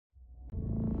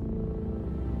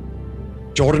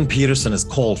Jordan Peterson has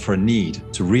called for a need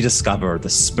to rediscover the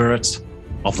spirit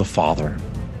of the Father.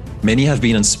 Many have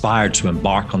been inspired to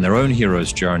embark on their own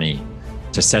hero's journey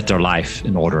to set their life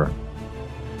in order.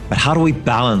 But how do we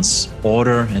balance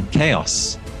order and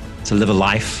chaos to live a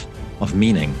life of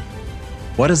meaning?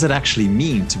 What does it actually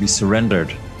mean to be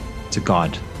surrendered to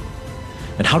God?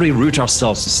 And how do we root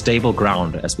ourselves to stable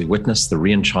ground as we witness the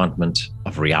reenchantment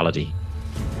of reality?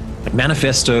 At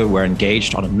Manifesto, we're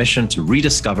engaged on a mission to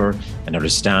rediscover and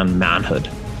understand manhood,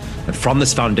 and from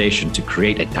this foundation to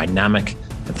create a dynamic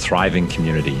and thriving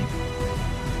community.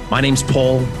 My name's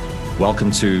Paul.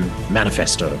 Welcome to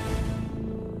Manifesto.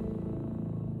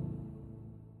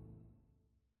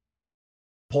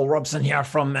 Paul Robson here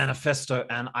from Manifesto,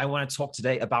 and I want to talk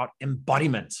today about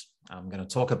embodiment. I'm going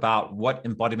to talk about what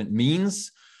embodiment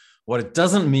means, what it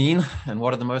doesn't mean, and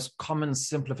what are the most common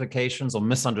simplifications or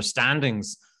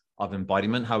misunderstandings of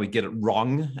embodiment, how we get it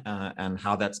wrong, and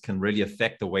how that can really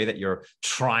affect the way that you're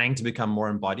trying to become more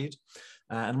embodied.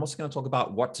 And I'm also going to talk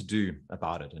about what to do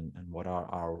about it and what are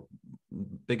our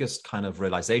biggest kind of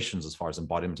realizations as far as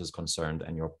embodiment is concerned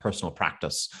and your personal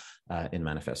practice in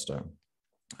Manifesto.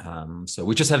 So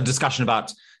we just had a discussion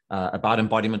about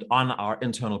embodiment on our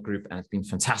internal group, and it's been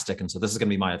fantastic. And so this is going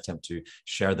to be my attempt to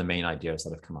share the main ideas that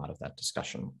have come out of that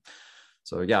discussion.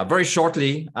 So yeah, very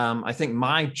shortly, I think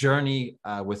my journey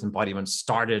with embodiment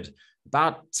started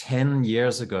about 10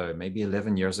 years ago, maybe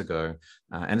 11 years ago.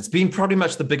 And it's been pretty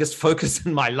much the biggest focus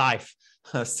in my life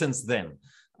since then.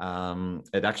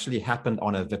 It actually happened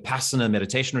on a Vipassana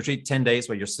meditation retreat, 10 days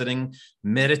where you're sitting,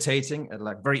 meditating at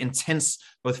like very intense,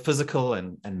 both physical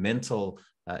and mental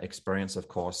experience, of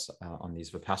course, on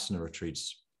these Vipassana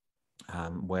retreats,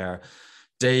 where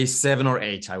day 7 or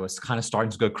 8, I was kind of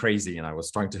starting to go crazy and I was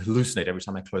starting to hallucinate. Every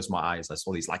time I closed my eyes, I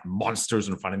saw these like monsters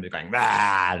in front of me going,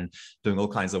 ah, and doing all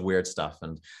kinds of weird stuff,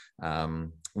 and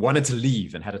wanted to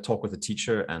leave and had a talk with a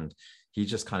teacher. And he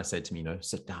just kind of said to me,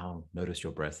 sit down, notice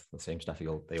your breath, the same stuff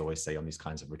they always say on these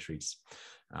kinds of retreats.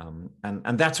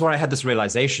 And that's where I had this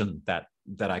realization that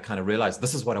I kind of realized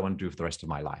this is what I want to do for the rest of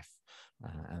my life.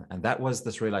 And that was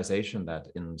this realization that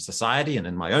in society and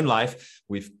in my own life,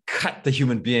 we've cut the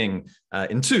human being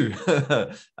in two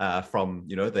from,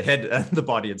 the head and the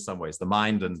body in some ways, the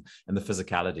mind and the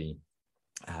physicality.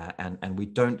 And we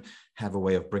don't have a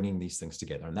way of bringing these things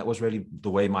together. And that was really the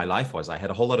way my life was. I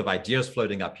had a whole lot of ideas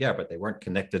floating up here, but they weren't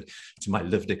connected to my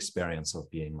lived experience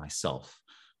of being myself.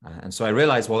 And so I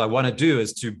realized what I want to do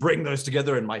is to bring those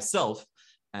together in myself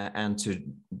and to,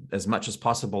 as much as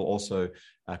possible, also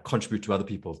contribute to other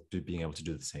people to being able to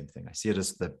do the same thing. I see it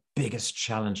as the biggest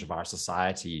challenge of our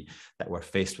society that we're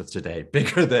faced with today,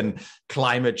 bigger than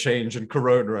climate change and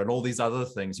corona and all these other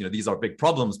things. These are big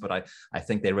problems, but I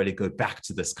think they really go back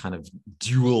to this kind of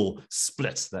dual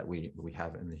split that we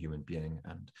have in the human being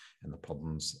and the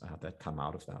problems that come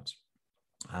out of that.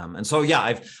 And so, yeah,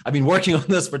 I've been working on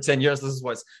this for 10 years. This is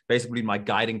what's basically my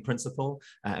guiding principle.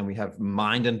 And we have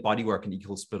mind and body work, an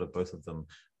equal split of both of them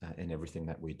in everything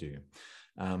that we do.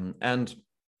 And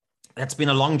that's been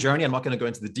a long journey. I'm not going to go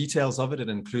into the details of it. It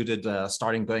included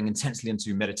going intensely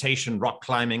into meditation, rock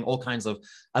climbing, all kinds of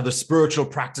other spiritual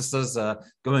practices,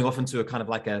 going off into a kind of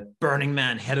like a Burning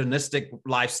Man hedonistic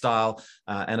lifestyle,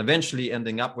 and eventually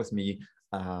ending up with me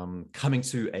coming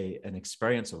to an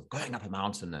experience of going up a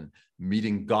mountain and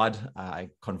meeting God. I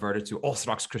converted to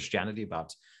Orthodox Christianity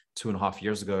about 2.5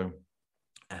 years ago,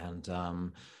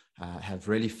 and have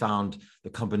really found the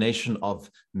combination of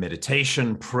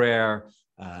meditation, prayer,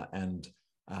 and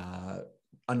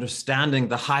understanding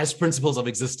the highest principles of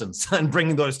existence and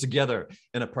bringing those together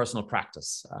in a personal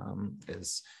practice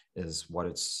is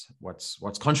what's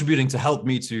contributing to help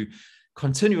me to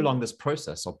continue along this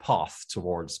process or path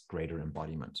towards greater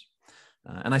embodiment.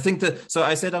 And I think so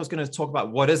I said I was going to talk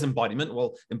about what is embodiment.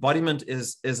 Well, embodiment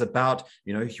is about,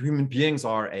 human beings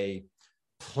are a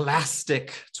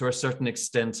plastic, to a certain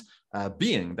extent,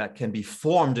 being that can be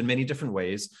formed in many different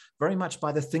ways, very much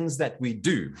by the things that we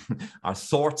do. Our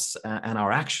thoughts and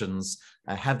our actions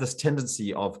have this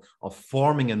tendency of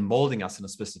forming and molding us in a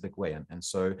specific way. And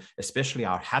so especially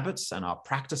our habits and our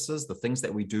practices, the things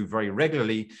that we do very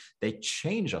regularly, they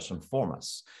change us and form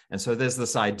us. And so there's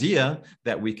this idea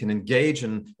that we can engage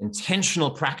in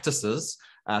intentional practices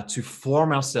to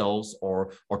form ourselves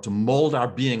or to mold our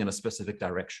being in a specific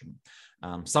direction.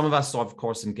 Some of us, of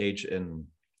course,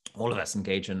 all of us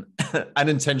engage in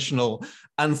unintentional,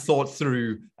 unthought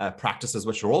through practices,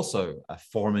 which are also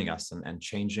forming us and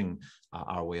changing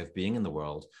our way of being in the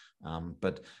world.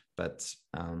 But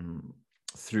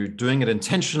through doing it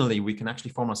intentionally, we can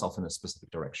actually form ourselves in a specific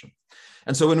direction.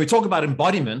 And so when we talk about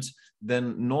embodiment,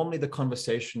 then normally the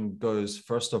conversation goes,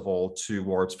 first of all,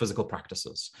 towards physical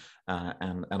practices.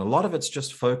 And a lot of it's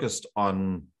just focused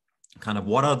on kind of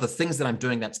what are the things that I'm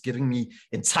doing that's getting me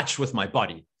in touch with my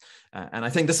body. And I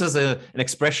think this is an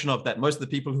expression of that most of the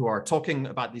people who are talking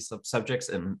about these subjects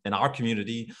in our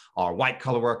community are white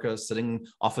collar workers sitting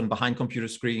often behind computer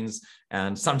screens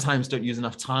and sometimes don't use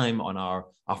enough time on our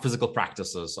physical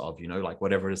practices of, like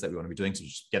whatever it is that we want to be doing, so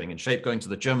just getting in shape, going to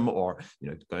the gym, or,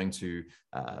 going to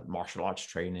martial arts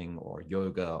training or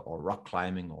yoga or rock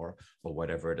climbing or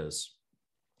whatever it is.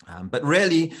 But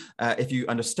really, if you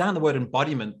understand the word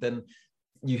embodiment, then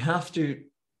you have to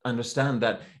understand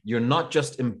that you're not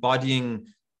just embodying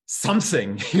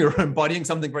something, you're embodying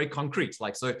something very concrete.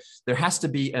 So there has to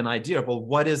be an idea of, well,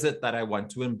 what is it that I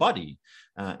want to embody?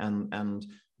 And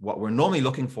what we're normally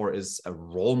looking for is a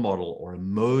role model or a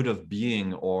mode of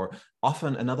being, or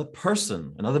often another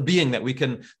person, another being that we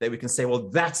can say, well,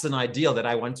 that's an ideal that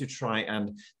I want to try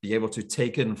and be able to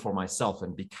take in for myself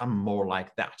and become more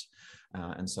like that.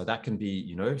 And so that can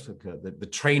be, the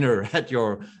trainer at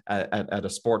a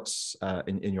sports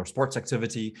in your sports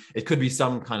activity. It could be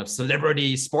some kind of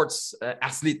celebrity sports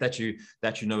athlete that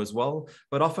you know as well.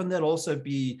 But often there'll also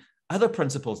be other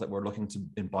principles that we're looking to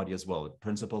embody as well.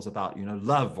 Principles about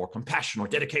love or compassion or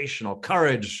dedication or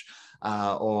courage,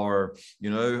 or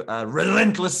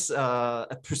relentless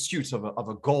pursuit of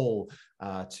a goal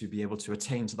to be able to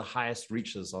attain to the highest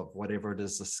reaches of whatever it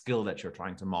is, the skill that you're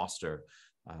trying to master.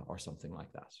 Or something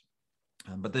like that.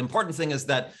 But the important thing is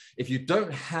that if you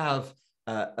don't have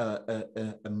a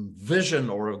vision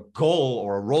or a goal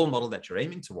or a role model that you're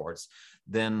aiming towards,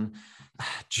 then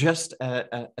just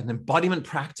an embodiment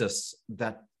practice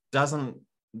that doesn't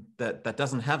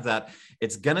have that,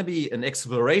 it's going to be an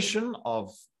exploration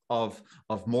of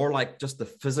more like just the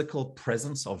physical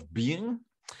presence of being.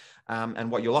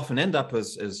 And what you'll often end up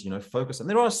is focus. And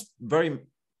there are very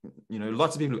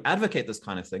lots of people who advocate this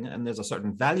kind of thing, and there's a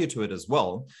certain value to it as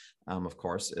well, of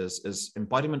course, is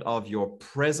embodiment of your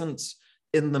present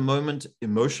in the moment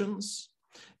emotions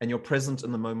and your present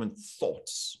in the moment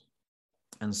thoughts.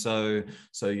 And so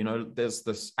there's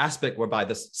this aspect whereby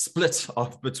this split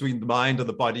between the mind and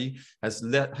the body has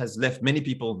left many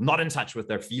people not in touch with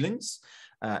their feelings,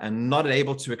 and not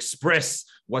able to express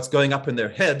what's going up in their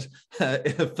head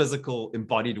in a physical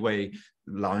embodied way,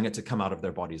 allowing it to come out of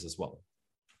their bodies as well.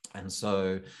 And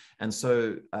so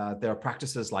there are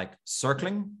practices like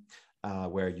circling,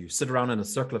 where you sit around in a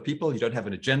circle of people. You don't have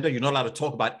an agenda. You're not allowed to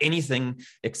talk about anything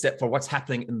except for what's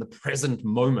happening in the present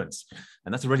moment.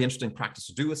 And that's a really interesting practice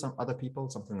to do with some other people,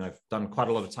 something I've done quite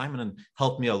a lot of time and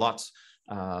helped me a lot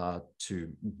to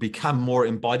become more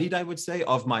embodied, I would say,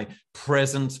 of my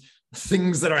present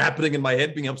things that are happening in my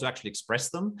head, being able to actually express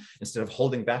them instead of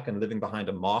holding back and living behind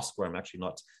a mask where I'm actually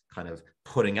not kind of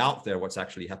putting out there what's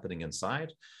actually happening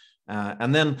inside.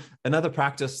 And then another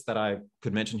practice that I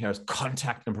could mention here is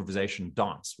contact improvisation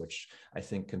dance, which I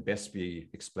think can best be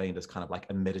explained as kind of like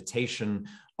a meditation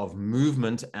of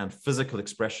movement and physical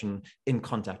expression in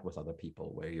contact with other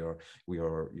people, where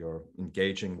you're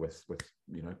engaging with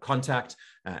contact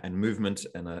and movement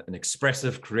in an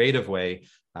expressive, creative way,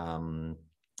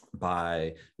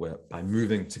 by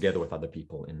moving together with other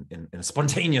people in a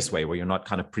spontaneous way, where you're not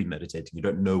kind of premeditating. You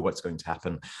don't know what's going to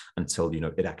happen until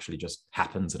it actually just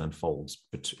happens and unfolds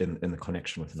in the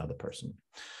connection with another person.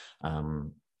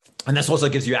 And this also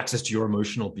gives you access to your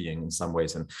emotional being in some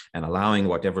ways, and allowing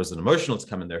whatever is an emotional to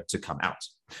come in there to come out.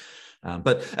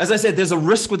 But as I said, there's a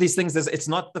risk with these things. It's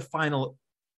not the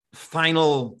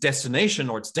final destination,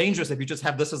 or it's dangerous if you just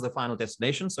have this as the final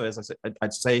destination. So as I said,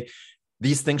 I'd say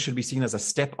these things should be seen as a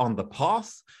step on the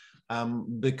path,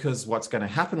 because what's going to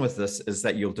happen with this is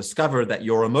that you'll discover that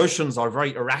your emotions are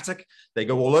very erratic. They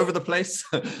go all over the place.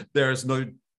 There's no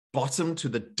bottom to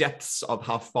the depths of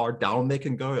how far down they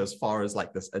can go, as far as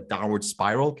like this, a downward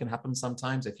spiral can happen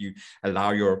sometimes if you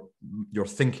allow your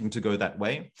thinking to go that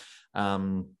way.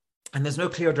 And there's no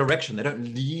clear direction. They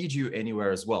don't lead you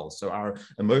anywhere as well. So our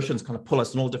emotions kind of pull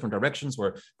us in all different directions.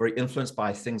 We're very influenced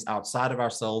by things outside of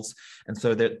ourselves. And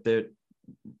so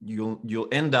you'll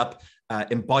end up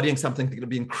embodying something that will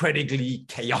be incredibly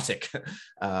chaotic.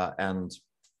 And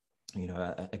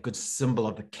a good symbol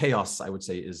of the chaos, I would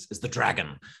say, is the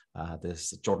dragon.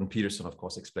 This Jordan Peterson, of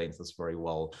course, explains this very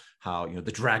well. How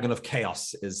the dragon of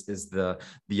chaos is the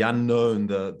unknown,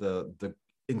 the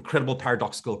incredible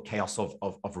paradoxical chaos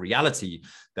of reality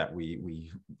that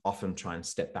we often try and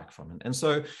step back from. And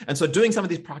so doing some of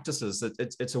these practices,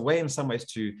 it's a way in some ways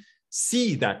to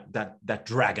see that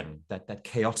dragon, that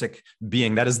chaotic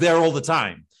being that is there all the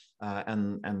time,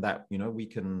 and that, you know,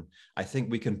 I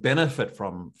think we can benefit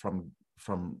from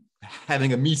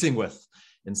having a meeting with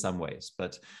in some ways.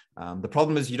 But the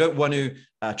problem is you don't want to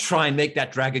try and make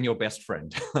that dragon your best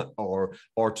friend or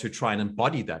to try and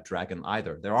embody that dragon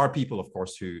either. There are people, of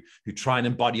course, who try and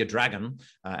embody a dragon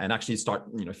and actually start,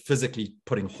 you know, physically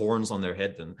putting horns on their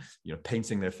head and, you know,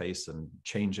 painting their face and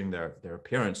changing their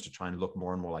appearance to try and look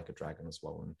more and more like a dragon as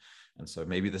well. And so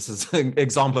maybe this is an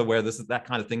example where this is that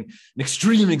kind of thing, an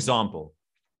extreme example.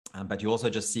 But you also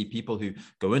just see people who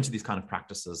go into these kind of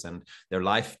practices and their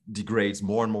life degrades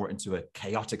more and more into a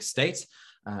chaotic state.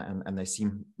 And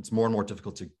it's more and more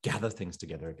difficult to gather things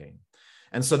together again.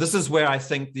 And so this is where I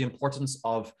think the importance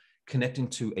of connecting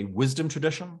to a wisdom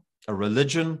tradition, a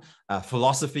religion, a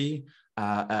philosophy,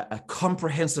 a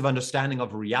comprehensive understanding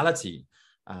of reality.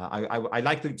 I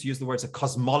like to use the words of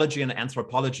cosmology and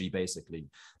anthropology, basically.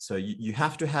 So you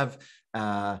have to have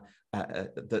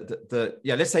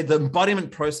let's say the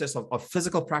embodiment process of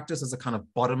physical practice is a kind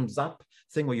of bottoms up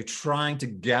thing where you're trying to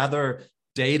gather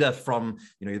data from,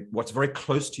 you know, what's very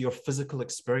close to your physical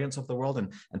experience of the world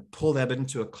and pull that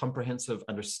into a comprehensive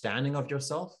understanding of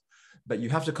yourself. But you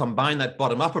have to combine that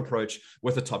bottom up approach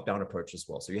with a top down approach as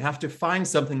well. So you have to find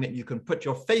something that you can put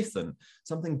your faith in,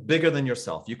 something bigger than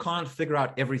yourself. You can't figure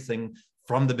out everything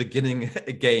from the beginning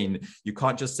again. You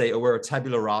can't just say, oh, we're a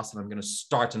tabula rasa and I'm going to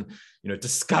start and, you know,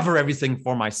 discover everything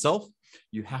for myself.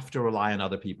 You have to rely on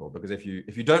other people, because if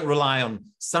you don't rely on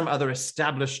some other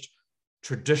established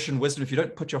tradition, wisdom, if you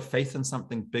don't put your faith in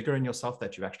something bigger in yourself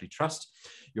that you actually trust,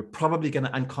 you're probably going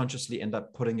to unconsciously end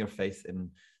up putting your faith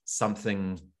in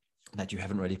something that you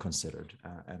haven't really considered.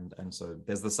 And so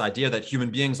there's this idea that human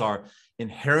beings are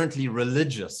inherently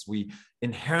religious. We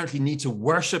inherently need to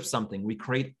worship something. We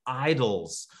create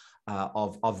idols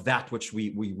of that which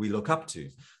we look up to.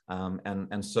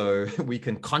 And so we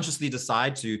can consciously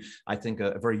decide to, I think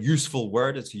a very useful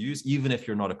word is to use, even if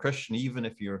you're not a Christian, even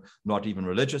if you're not even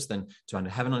religious, then to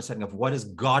have an understanding of what is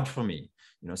God for me.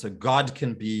 You know, so God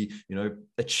can be, you know,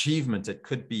 achievement. It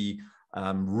could be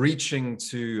reaching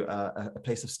to a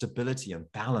place of stability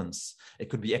and balance. It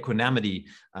could be equanimity,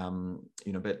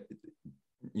 you know, but,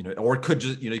 you know, or it could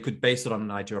just, you know, you could base it on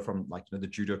an idea from, like, you know, the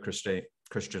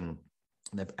Judeo-Christian,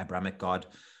 the Abrahamic God.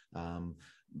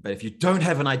 But if you don't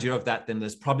have an idea of that, then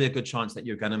there's probably a good chance that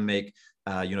you're going to make,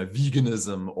 you know,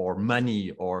 veganism or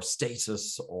money or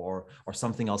status or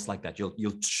something else like that.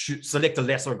 You'll select a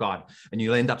lesser God and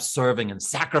you'll end up serving and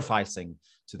sacrificing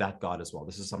to that God as well.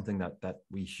 This is something that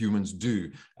we humans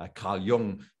do. Carl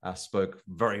Jung spoke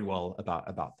very well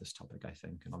about this topic, I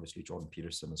think, and obviously Jordan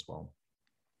Peterson as well.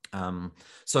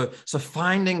 So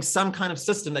finding some kind of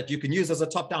system that you can use as a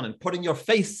top-down and putting your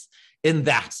faith in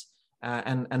that.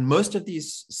 And most of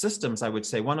these systems, I would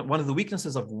say, one of the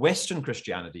weaknesses of Western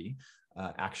Christianity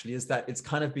actually is that it's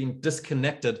kind of been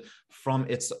disconnected from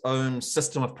its own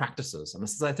system of practices. And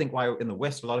this is, I think, why in the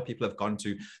West, a lot of people have gone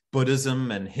to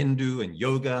Buddhism and Hindu and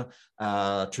yoga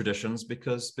traditions,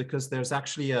 because there's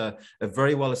actually a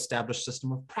very well-established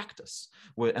system of practice,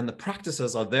 and the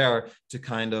practices are there to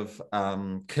kind of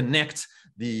connect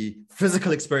the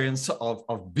physical experience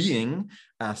of being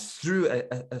through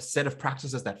a set of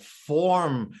practices that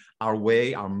form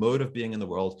our mode of being in the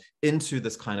world into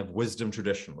this kind of wisdom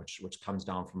tradition, which comes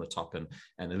down from the top and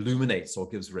illuminates or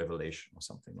gives revelation or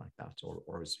something like that,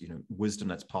 or is, you know, wisdom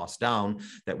that's passed down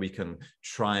that we can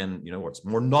try and, you know, or it's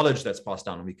more knowledge that's passed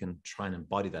down and we can try and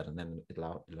embody that, and then it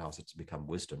allows it to become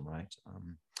wisdom, right?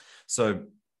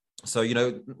 So, you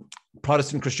know,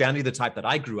 Protestant Christianity, the type that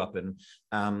I grew up in,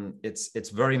 it's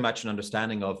very much an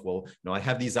understanding of, well, you know, I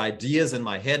have these ideas in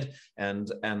my head,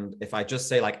 and if I just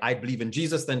say, like, I believe in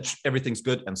Jesus, then everything's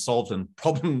good and solved and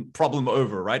problem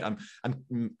over, right?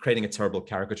 I'm creating a terrible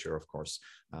caricature, of course,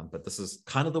 but this is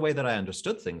kind of the way that I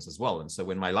understood things as well. And so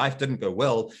when my life didn't go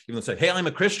well, even though I said, hey, I'm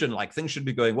a Christian, like, things should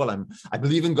be going well, I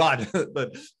believe in God,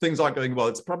 but things aren't going well,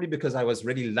 it's probably because I was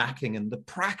really lacking in the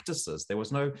practices. There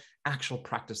was no actual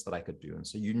practice that I could do. And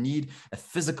so you need a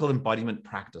physical embodiment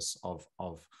practice of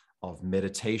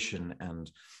meditation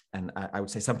and I would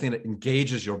say something that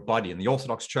engages your body. In the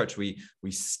Orthodox Church, we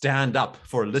stand up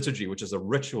for a liturgy, which is a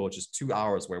ritual, which is 2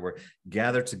 hours where we're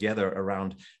gathered together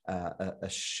around a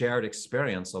shared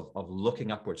experience of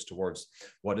looking upwards towards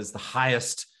what is the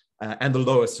highest and the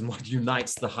lowest, and what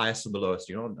unites the highest and the lowest,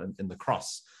 you know, in the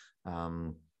cross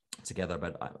together.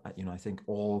 But you know, I think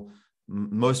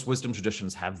most wisdom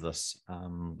traditions have this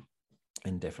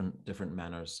in different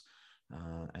manners.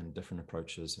 and different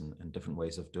approaches and different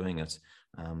ways of doing it.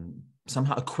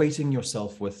 Somehow equating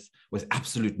yourself with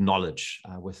absolute knowledge,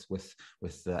 with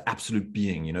the absolute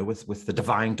being, with the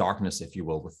divine darkness, if you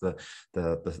will, with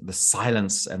the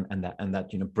silence and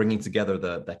that bringing together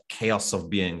that chaos of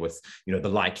being with the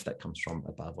light that comes from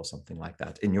above, or something like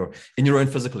that in your own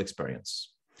physical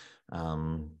experience.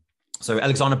 So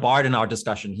Alexander Bard, in our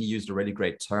discussion, he used a really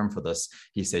great term for this.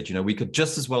 He said, we could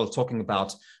just as well, talking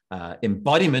about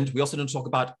embodiment, we also don't talk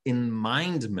about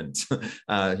enmindment,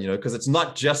 because it's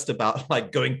not just about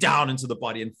like going down into the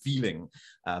body and feeling,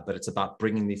 but it's about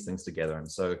bringing these things together.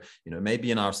 And so,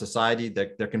 maybe in our society,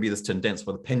 there can be this tendency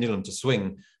for the pendulum to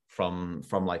swing from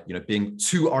like, being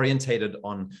too orientated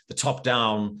on the top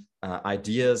down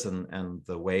ideas and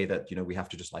the way that, we have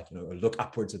to just like, look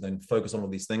upwards and then focus on all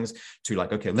these things, to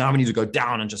like, okay, now we need to go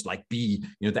down and just like be,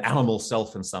 the animal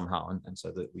self and somehow. And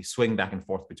so that we swing back and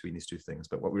forth between these two things.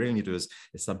 But what we really need to do is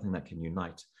something that can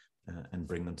unite and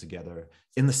bring them together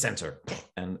in the center.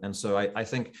 And so I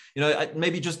think,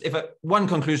 maybe just one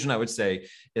conclusion I would say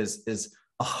is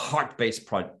a heart-based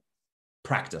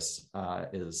practice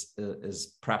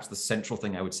is perhaps the central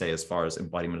thing I would say as far as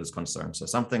embodiment is concerned. So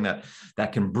something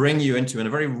that can bring you into, in a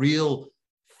very real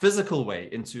physical way,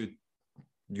 into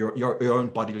your own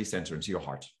bodily center, into your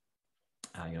heart.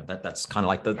 That's kind of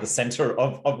like the center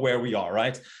of where we are,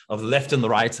 right? Of the left and the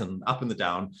right and up and the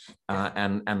down.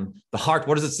 And the heart,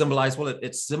 what does it symbolize? Well,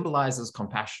 it symbolizes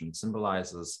compassion, it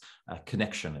symbolizes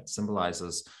connection, it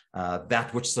symbolizes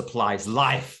that which supplies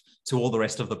life to all the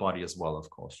rest of the body as well, of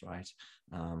course, right?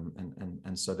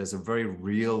 And so there's a very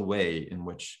real way in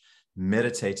which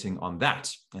meditating on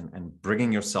that and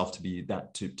bringing yourself to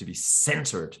be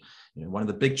centered. One of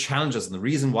the big challenges, and the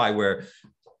reason why we're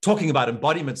talking about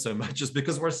embodiment so much, is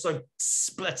because we're so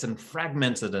split and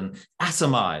fragmented and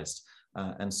atomized.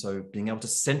 And so being able to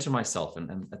center myself,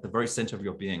 and at the very center of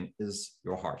your being is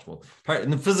your heart. Well, in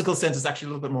the physical sense, it's actually a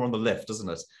little bit more on the left, isn't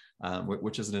it?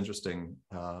 Which is an interesting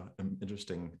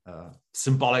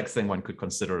symbolic thing one could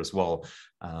consider as well,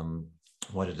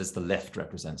 what it is the left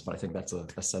represents. But I think that's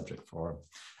a subject for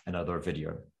another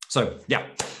video. So yeah,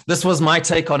 this was my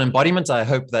take on embodiment. I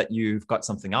hope that you've got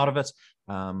something out of it.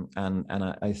 And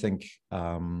I think,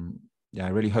 I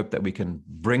really hope that we can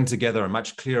bring together a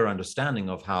much clearer understanding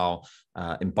of how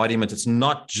embodiment, it's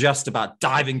not just about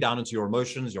diving down into your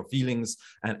emotions, your feelings,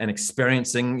 and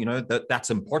experiencing, that's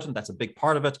important. That's a big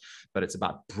part of it, but it's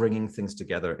about bringing things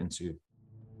together into.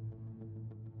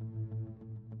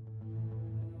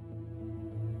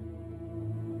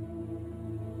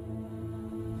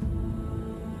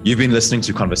 You've been listening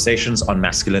to Conversations on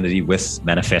Masculinity with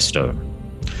Manifesto.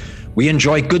 We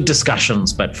enjoy good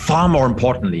discussions, but far more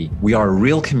importantly, we are a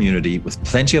real community with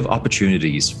plenty of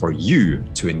opportunities for you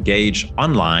to engage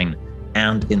online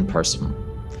and in person.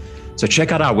 So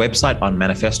check out our website on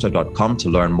manifesto.com to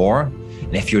learn more.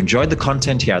 And if you enjoyed the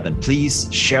content here, then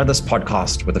please share this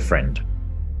podcast with a friend.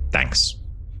 Thanks.